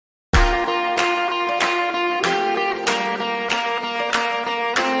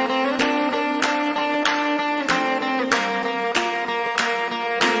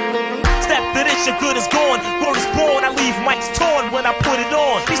I put it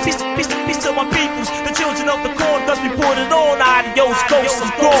on. Peace to my peoples, the children of the corn, cause we put it on. Adios, ghost,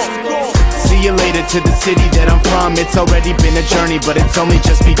 I'm gone. See you later to the city that I'm from. It's already been a journey, but it's only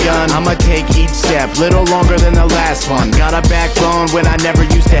just begun. I'ma take each step, little longer than the last one. Got a backbone when I never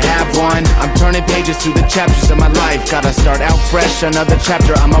used to have one. I'm turning pages through the chapters of my life. Gotta start out fresh, another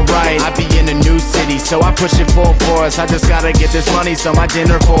chapter I'ma write. I be in a new city, so I push it full force. I just gotta get this money, so my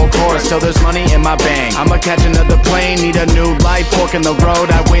dinner full course. So there's money in my bank, I'ma catch another plane. Need a new life, fork in the road,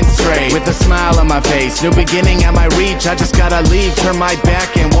 I went straight with a smile on my face. New beginning at my reach, I just gotta leave, turn my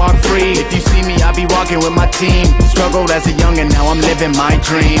back and walk free. If you see me, I'll be walking with my team. Struggled as a youngin', now I'm living my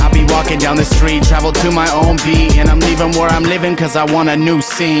dream. I'll be walking down the street, travel to my own beat, and I'm leaving where I'm living cause I want a new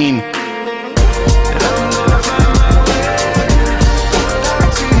scene.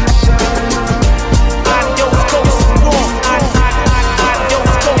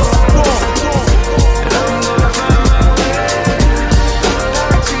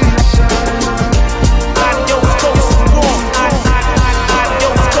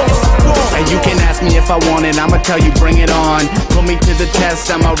 If I want it, I'ma tell you bring it on. Put me to the test,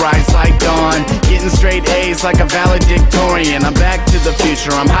 I'ma rise like dawn. Getting straight A's like a valedictorian. I'm back to the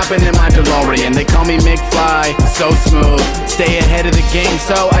future, I'm hopping in my DeLorean. They call me McFly, so smooth. Stay ahead of the game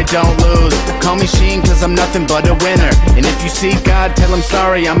so I don't lose. Call me Sheen cause I'm nothing but a winner. And if you see God, tell him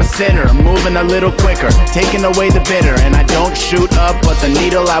sorry, I'm a sinner. I'm moving a little quicker, taking away the bitter. And I don't shoot up, but the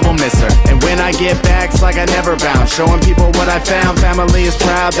needle I will miss her. And when I get back, it's like I never bounce. Showing people what I found, family is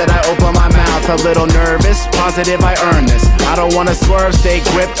proud that I open my mouth. A little nervous, positive I earned this. I don't wanna swerve, stay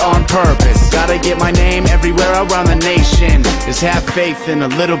gripped on purpose. Gotta get my name everywhere around the nation. Just have faith and a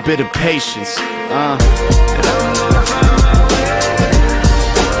little bit of patience.